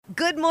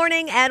Good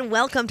morning and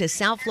welcome to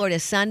South Florida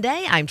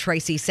Sunday. I'm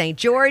Tracy St.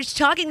 George,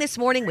 talking this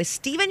morning with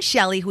Stephen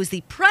Shelley, who is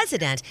the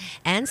president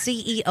and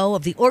CEO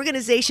of the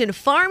organization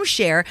Farm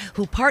Share,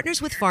 who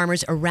partners with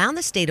farmers around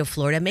the state of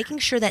Florida, making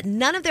sure that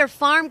none of their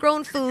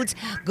farm-grown foods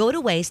go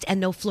to waste and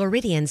no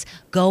Floridians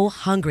go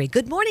hungry.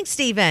 Good morning,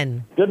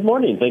 Stephen. Good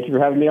morning. Thank you for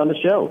having me on the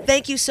show.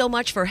 Thank you so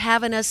much for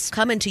having us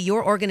come into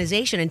your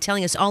organization and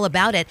telling us all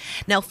about it.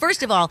 Now,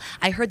 first of all,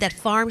 I heard that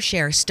Farm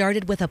Share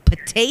started with a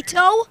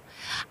potato.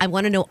 I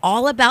want to know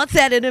all about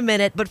that in a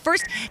minute. But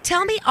first,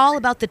 tell me all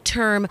about the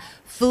term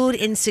food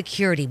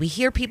insecurity. We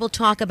hear people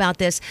talk about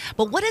this,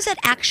 but what does that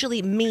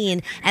actually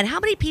mean? And how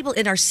many people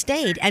in our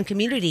state and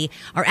community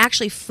are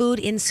actually food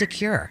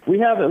insecure? We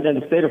have, in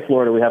the state of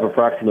Florida, we have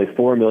approximately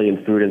 4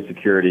 million food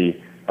insecure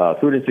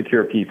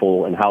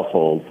people and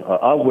households,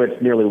 of which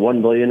nearly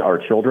 1 million are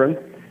children.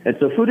 And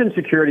so food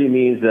insecurity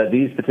means that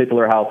these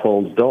particular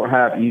households don't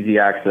have easy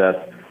access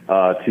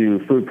to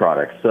food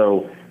products.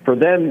 So for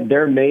them,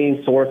 their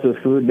main source of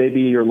food may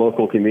be your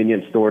local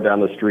convenience store down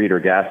the street or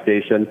gas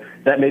station.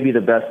 That may be the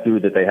best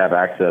food that they have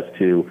access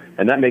to,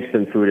 and that makes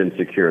them food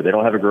insecure. They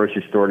don't have a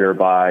grocery store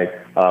nearby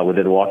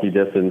within walking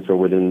distance or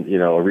within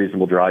a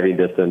reasonable driving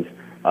distance.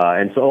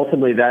 And so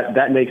ultimately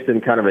that makes them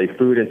kind of a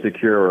food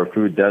insecure or a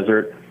food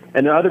desert.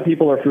 And then other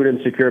people are food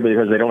insecure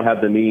because they don't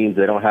have the means,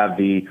 they don't have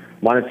the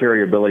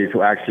monetary ability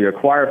to actually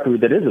acquire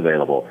food that is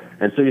available.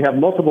 And so you have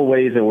multiple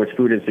ways in which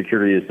food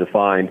insecurity is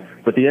defined,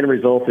 but the end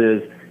result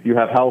is you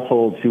have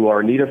households who are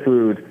in need of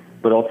food,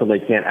 but ultimately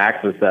can't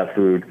access that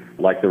food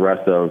like the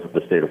rest of the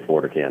state of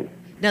Florida can.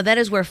 Now, that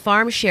is where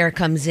Farm Share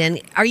comes in.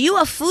 Are you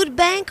a food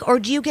bank, or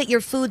do you get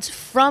your foods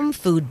from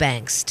food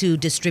banks to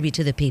distribute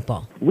to the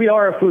people? We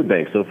are a food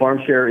bank. So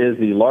Farm Share is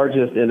the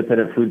largest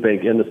independent food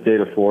bank in the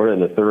state of Florida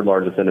and the third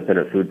largest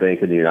independent food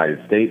bank in the United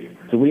States.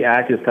 So we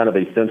act as kind of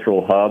a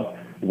central hub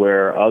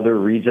where other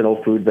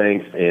regional food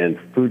banks and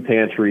food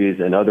pantries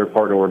and other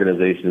partner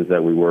organizations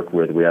that we work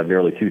with, we have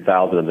nearly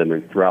 2,000 of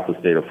them throughout the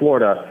state of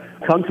Florida,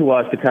 come to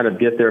us to kind of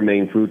get their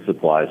main food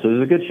supply. So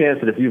there's a good chance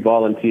that if you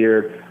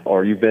volunteered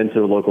or you've been to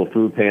a local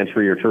food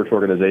pantry or church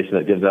organization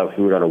that gives out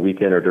food on a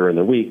weekend or during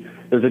the week,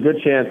 there's a good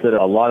chance that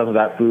a lot of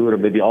that food or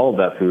maybe all of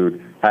that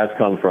food has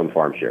come from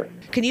Farm Share.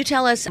 Can you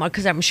tell us,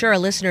 because I'm sure our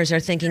listeners are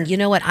thinking, you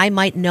know what, I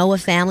might know a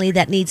family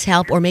that needs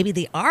help, or maybe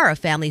they are a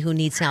family who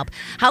needs help.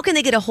 How can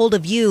they get a hold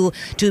of you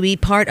to be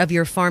part of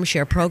your Farm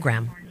Share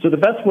program? So the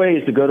best way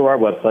is to go to our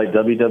website,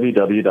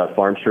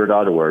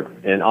 www.farmshare.org,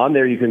 and on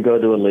there you can go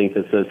to a link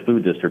that says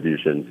food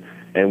distributions.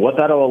 And what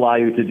that will allow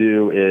you to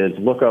do is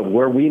look up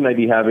where we may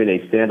be having a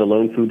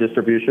standalone food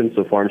distribution.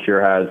 So Farm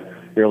Share has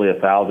nearly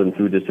 1,000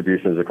 food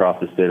distributions across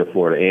the state of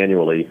Florida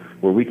annually,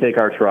 where we take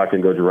our truck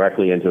and go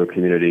directly into a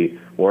community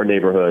or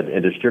neighborhood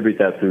and distribute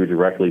that food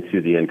directly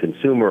to the end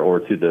consumer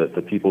or to the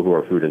people who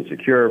are food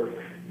insecure.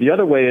 The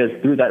other way is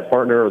through that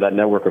partner or that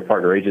network of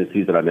partner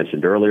agencies that I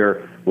mentioned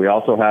earlier. We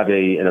also have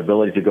an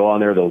ability to go on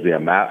there. There'll be a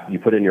map. You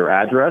put in your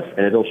address,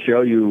 and it'll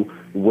show you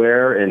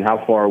where and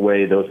how far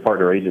away those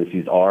partner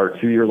agencies are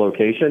to your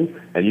location,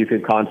 and you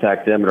can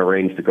contact them and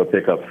arrange to go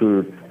pick up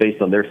food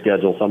based on their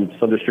schedule. Some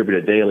distribute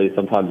it daily.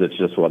 Sometimes it's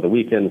just on the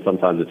weekend.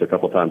 Sometimes it's a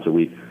couple times a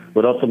week.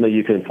 But ultimately,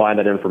 you can find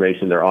that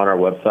information there on our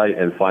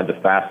website and find the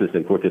fastest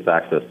and quickest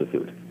access to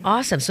food.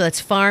 Awesome. So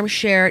that's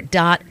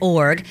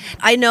farmshare.org.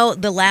 I know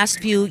the last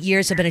few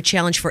years have been a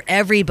challenge for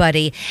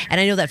everybody, and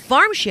I know that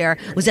Farm Share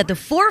was at the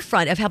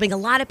forefront of helping a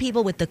lot of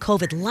people with the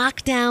COVID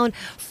lockdown,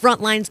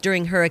 front lines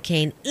during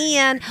Hurricane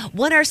Ian.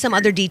 What are some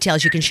other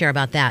details you can share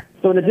about that?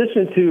 So in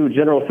addition to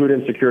general food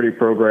insecurity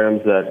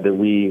programs that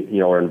we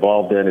are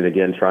involved in, and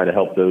again trying to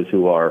help those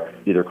who are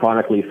either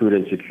chronically food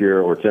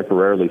insecure or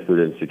temporarily food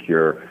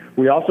insecure,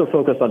 we also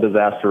focus on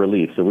disaster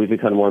relief. So we've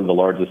become one of the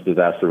largest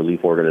disaster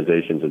relief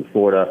organizations in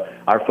Florida.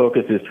 Our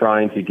focus is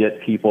trying to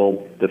get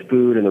people the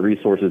food and the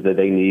resources that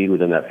they need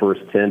within that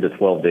first 10 to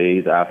 12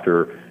 days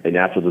after a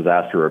natural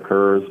disaster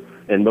occurs.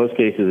 In most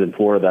cases in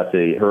Florida, that's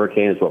a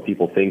hurricane is what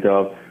people think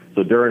of.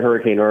 So during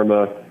Hurricane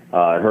Irma,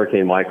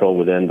 Hurricane Michael,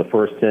 within the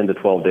first 10 to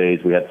 12 days,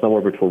 we had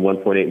somewhere between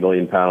 1.8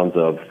 million pounds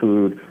of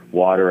food,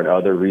 water, and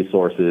other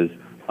resources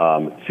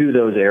to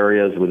those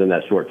areas within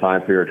that short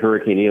time period.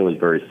 Hurricane Ian was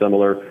very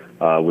similar.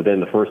 Within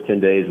the first 10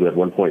 days, we had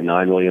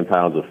 1.9 million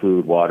pounds of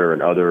food, water,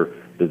 and other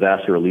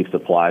disaster relief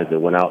supplies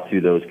that went out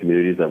to those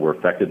communities that were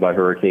affected by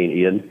Hurricane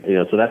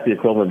Ian. So that's the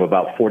equivalent of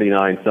about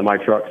 49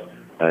 semi-trucks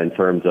in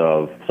terms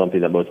of something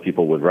that most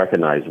people would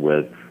recognize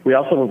with. We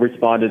also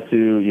responded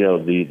to,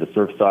 the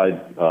Surfside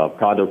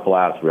condo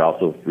collapse. We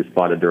also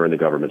responded during the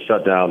government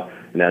shutdown.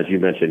 And as you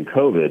mentioned,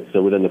 COVID.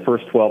 So within the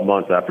first 12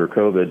 months after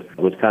COVID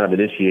was kind of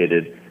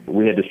initiated,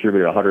 we had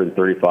distributed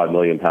 135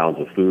 million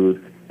pounds of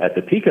food. At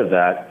the peak of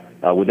that,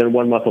 within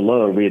 1 month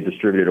alone, we had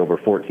distributed over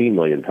 14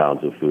 million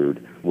pounds of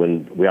food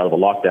when we had the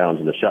lockdowns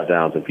and the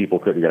shutdowns and people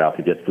couldn't get out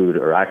to get food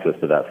or access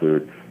to that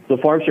food. So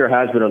FarmShare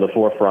has been on the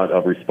forefront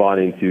of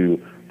responding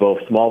to both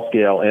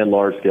small-scale and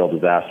large-scale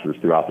disasters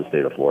throughout the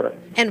state of Florida.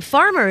 And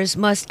farmers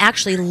must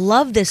actually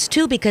love this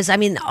too, because I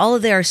mean, all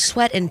of their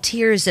sweat and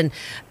tears and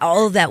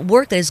all of that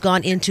work that has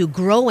gone into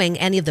growing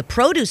any of the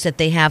produce that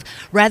they have,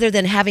 rather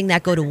than having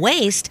that go to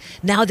waste,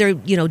 now they're,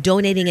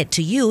 donating it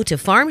to you, to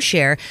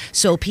FarmShare,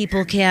 so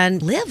people can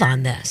live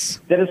on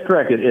this. That is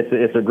correct.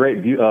 It's a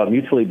great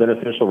mutually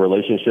beneficial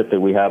relationship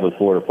that we have with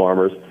Florida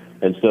farmers.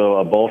 And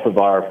so both of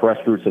our fresh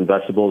fruits and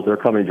vegetables, they're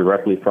coming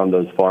directly from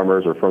those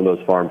farmers or from those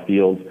farm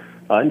fields.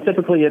 And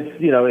typically it's,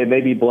 it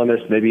may be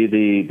blemished, maybe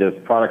the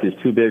product is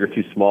too big or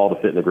too small to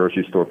fit in the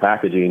grocery store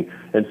packaging.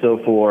 And so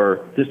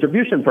for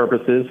distribution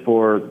purposes,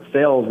 for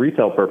sales,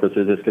 retail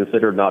purposes, it's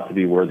considered not to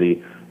be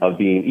worthy of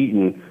being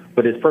eaten,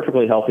 but it's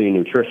perfectly healthy and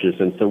nutritious.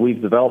 And so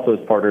we've developed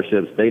those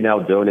partnerships. They now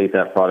donate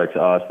that product to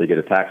us. They get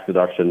a tax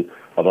deduction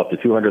of up to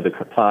 200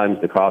 times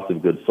the cost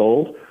of goods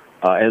sold.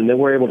 And then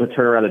we're able to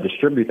turn around and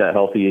distribute that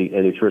healthy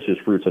and nutritious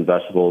fruits and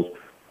vegetables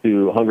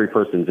to hungry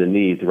persons in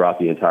need throughout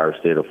the entire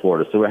state of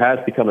Florida. So it has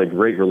become a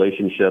great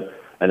relationship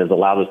and has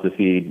allowed us to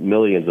feed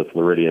millions of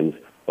Floridians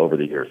over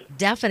the years.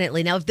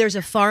 Definitely. Now, if there's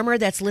a farmer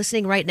that's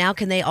listening right now,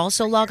 can they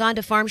also log on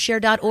to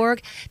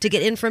farmshare.org to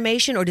get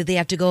information, or do they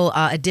have to go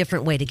a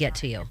different way to get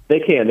to you? They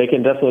can. They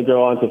can definitely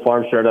go on to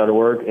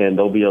farmshare.org, and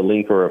there'll be a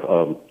link or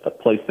a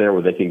place there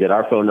where they can get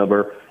our phone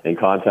number and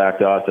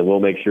contact us, and we'll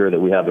make sure that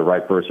we have the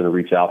right person to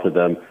reach out to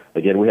them.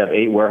 Again, we have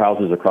 8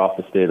 warehouses across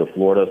the state of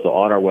Florida, so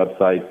on our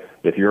website,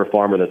 if you're a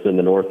farmer that's in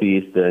the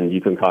Northeast, then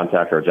you can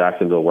contact our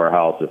Jacksonville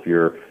warehouse. If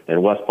you're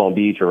in West Palm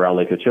Beach or around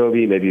Lake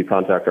Okeechobee, maybe you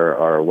contact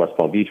our West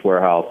Palm Beach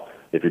warehouse.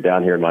 If you're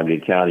down here in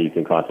Miami-Dade County, you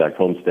can contact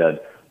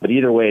Homestead. But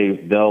either way,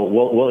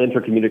 we'll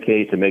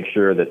intercommunicate to make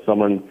sure that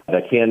someone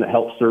that can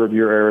help serve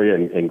your area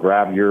and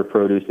grab your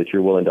produce that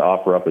you're willing to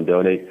offer up and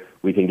donate,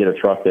 we can get a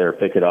truck there,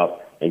 pick it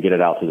up, and get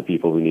it out to the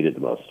people who need it the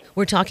most.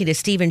 We're talking to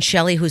Stephen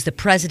Shelley, who's the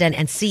president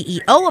and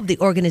CEO of the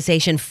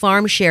organization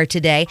FarmShare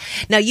today.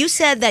 Now, you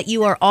said that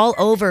you are all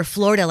over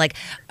Florida. Like,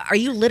 are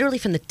you literally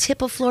from the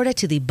tip of Florida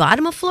to the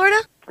bottom of Florida?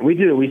 We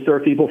do. We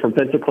serve people from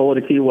Pensacola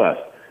to Key West.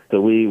 So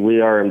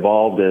we are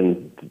involved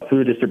in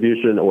food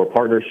distribution or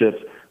partnerships.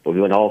 We're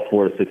doing all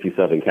 4 to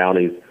 67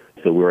 counties.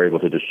 So we're able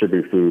to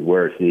distribute food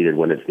where it's needed,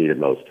 when it's needed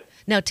most.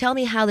 Now, tell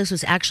me how this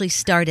was actually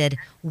started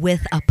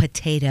with a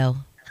potato.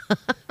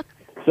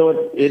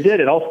 So it did.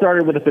 It all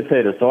started with a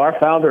potato. So our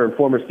founder and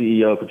former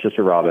CEO,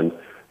 Patricia Robbins,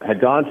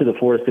 had gone to the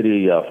Forest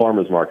City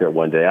Farmers Market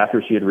one day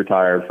after she had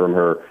retired from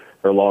her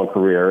long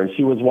career, and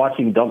she was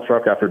watching dump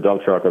truck after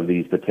dump truck of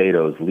these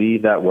potatoes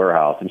leave that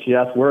warehouse. And she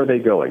asked, where are they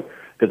going?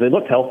 Because they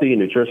looked healthy and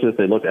nutritious,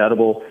 they looked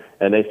edible,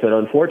 and they said,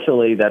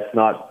 unfortunately, that's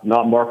not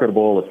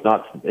marketable. It's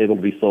not able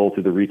to be sold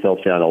through the retail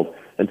channels.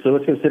 And so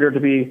it's considered to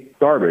be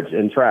garbage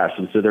and trash.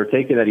 And so they're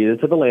taking it either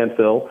to the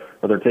landfill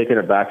or they're taking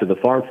it back to the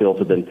farm field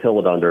to then till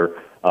it under.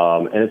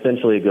 And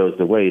essentially it goes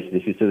to waste.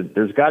 And she said,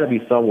 there's got to be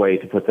some way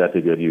to put that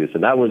to good use.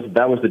 And that was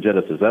the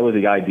genesis. That was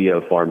the idea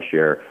of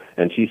FarmShare.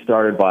 And she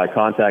started by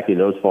contacting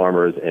those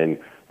farmers, and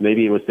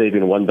maybe it was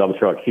saving one dump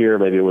truck here,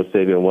 maybe it was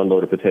saving one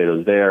load of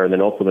potatoes there, and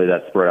then ultimately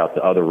that spread out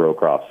to other row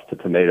crops, to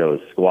tomatoes,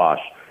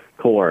 squash,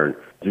 corn,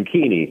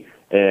 zucchini.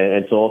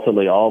 And so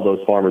ultimately all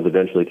those farmers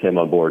eventually came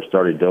on board,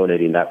 started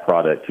donating that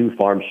product to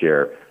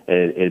FarmShare,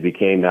 and it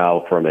became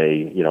now from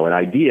an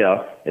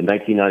idea in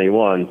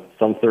 1991,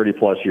 some 30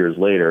 plus years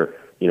later,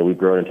 we've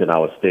grown into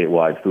now a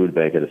statewide food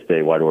bank and a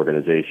statewide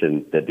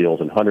organization that deals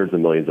in hundreds of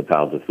millions of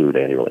pounds of food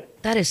annually.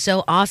 That is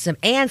so awesome.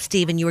 And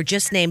Stephen, you were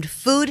just named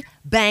Food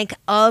Bank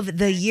of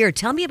the Year.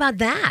 Tell me about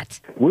that.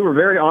 We were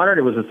very honored.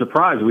 It was a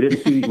surprise. We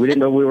didn't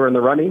know we were in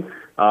the running.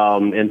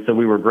 And so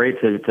we were great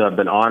to have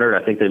been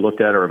honored. I think they looked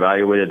at or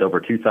evaluated over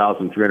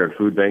 2,300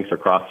 food banks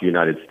across the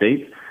United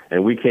States.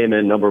 And we came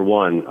in number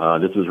one.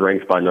 This was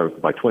ranked by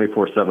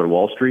 24/7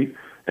 Wall Street.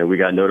 And we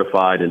got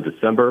notified in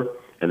December.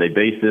 And they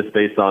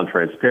based on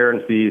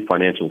transparency,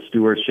 financial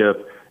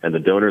stewardship, and the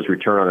donor's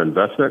return on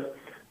investment.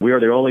 We are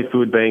the only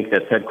food bank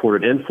that's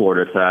headquartered in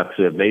Florida to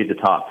actually have made the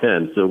top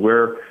 10. So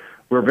we're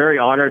very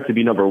honored to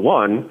be number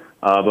one.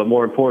 But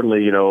more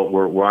importantly,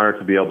 we're honored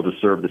to be able to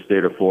serve the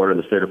state of Florida.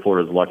 And the state of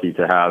Florida is lucky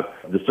to have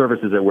the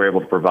services that we're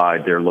able to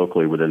provide there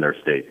locally within their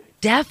state.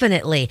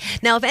 Definitely.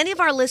 Now, if any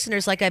of our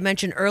listeners, like I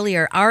mentioned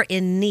earlier, are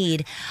in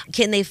need,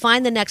 can they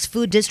find the next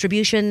food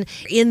distribution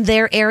in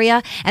their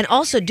area? And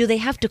also, do they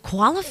have to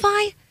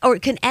qualify? Or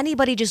can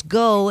anybody just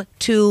go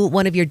to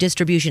one of your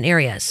distribution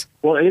areas?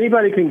 Well,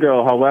 anybody can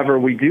go. However,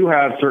 we do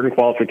have certain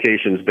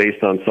qualifications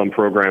based on some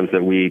programs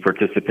that we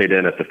participate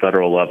in at the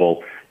federal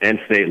level and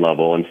state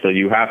level. And so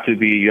you have to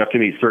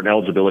meet certain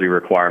eligibility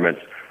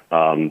requirements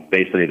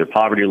based on either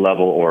poverty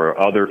level or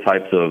other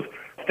types of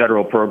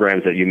federal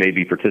programs that you may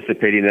be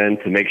participating in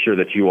to make sure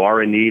that you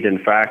are in need, in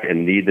fact,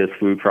 and need this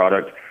food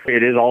product.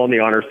 It is all in the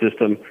honor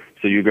system.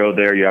 So you go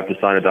there, you have to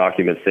sign a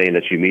document saying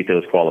that you meet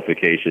those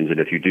qualifications,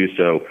 and if you do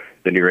so,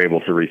 then you're able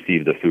to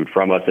receive the food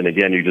from us. And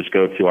again, you just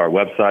go to our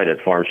website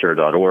at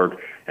farmshare.org,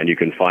 and you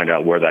can find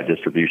out where that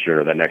distribution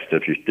or that next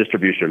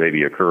distribution may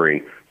be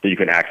occurring, so you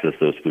can access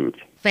those foods.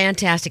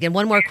 Fantastic. And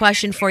one more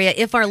question for you.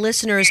 If our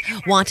listeners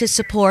want to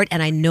support,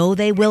 and I know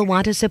they will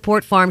want to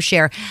support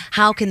FarmShare,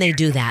 how can they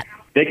do that?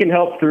 They can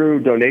help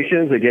through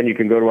donations. Again, you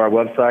can go to our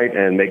website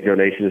and make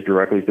donations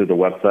directly through the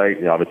website.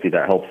 And obviously,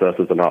 that helps us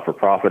as a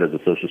not-for-profit, as a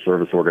social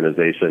service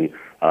organization,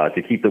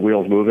 to keep the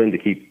wheels moving, to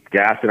keep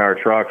gas in our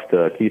trucks,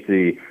 to keep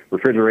the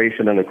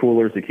refrigeration and the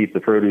coolers, to keep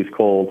the produce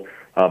cold.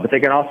 But they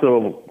can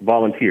also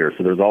volunteer.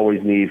 So there's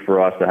always need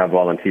for us to have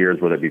volunteers,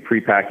 whether it be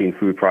pre-packing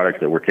food products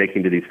that we're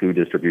taking to these food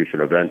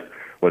distribution events,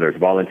 whether it's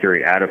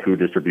volunteering at a food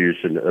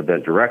distribution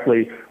event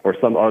directly, or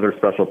some other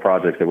special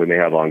projects that we may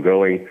have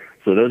ongoing.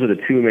 So those are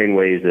the two main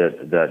ways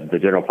that the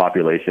general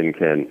population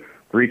can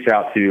reach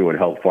out to and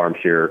help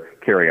FarmShare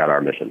carry out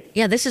our mission.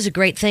 Yeah, this is a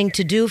great thing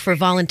to do for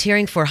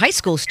volunteering for high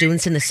school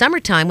students in the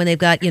summertime when they've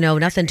got,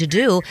 nothing to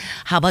do.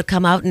 How about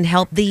come out and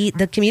help the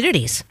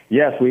communities?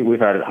 Yes, we've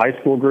had high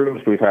school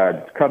groups, we've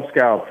had Cub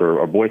Scouts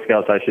or Boy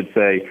Scouts, I should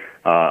say,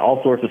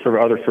 all sorts of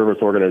other service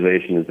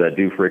organizations that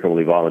do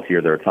frequently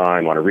volunteer their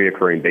time on a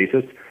reoccurring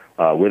basis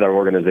with our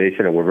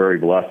organization, and we're very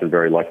blessed and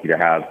very lucky to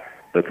have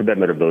the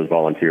commitment of those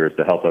volunteers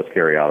to help us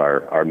carry out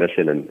our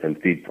mission and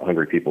feed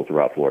hungry people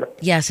throughout Florida.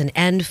 Yes, and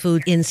end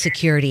food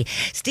insecurity.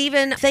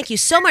 Stephen, thank you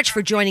so much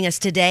for joining us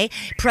today.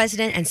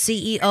 President and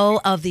CEO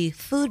of the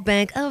Food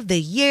Bank of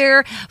the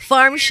Year,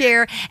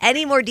 FarmShare.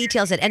 Any more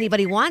details that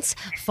anybody wants,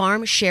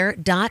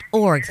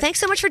 farmshare.org.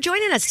 Thanks so much for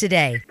joining us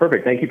today.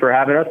 Perfect. Thank you for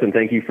having us, and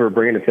thank you for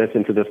bringing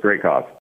attention to this great cause.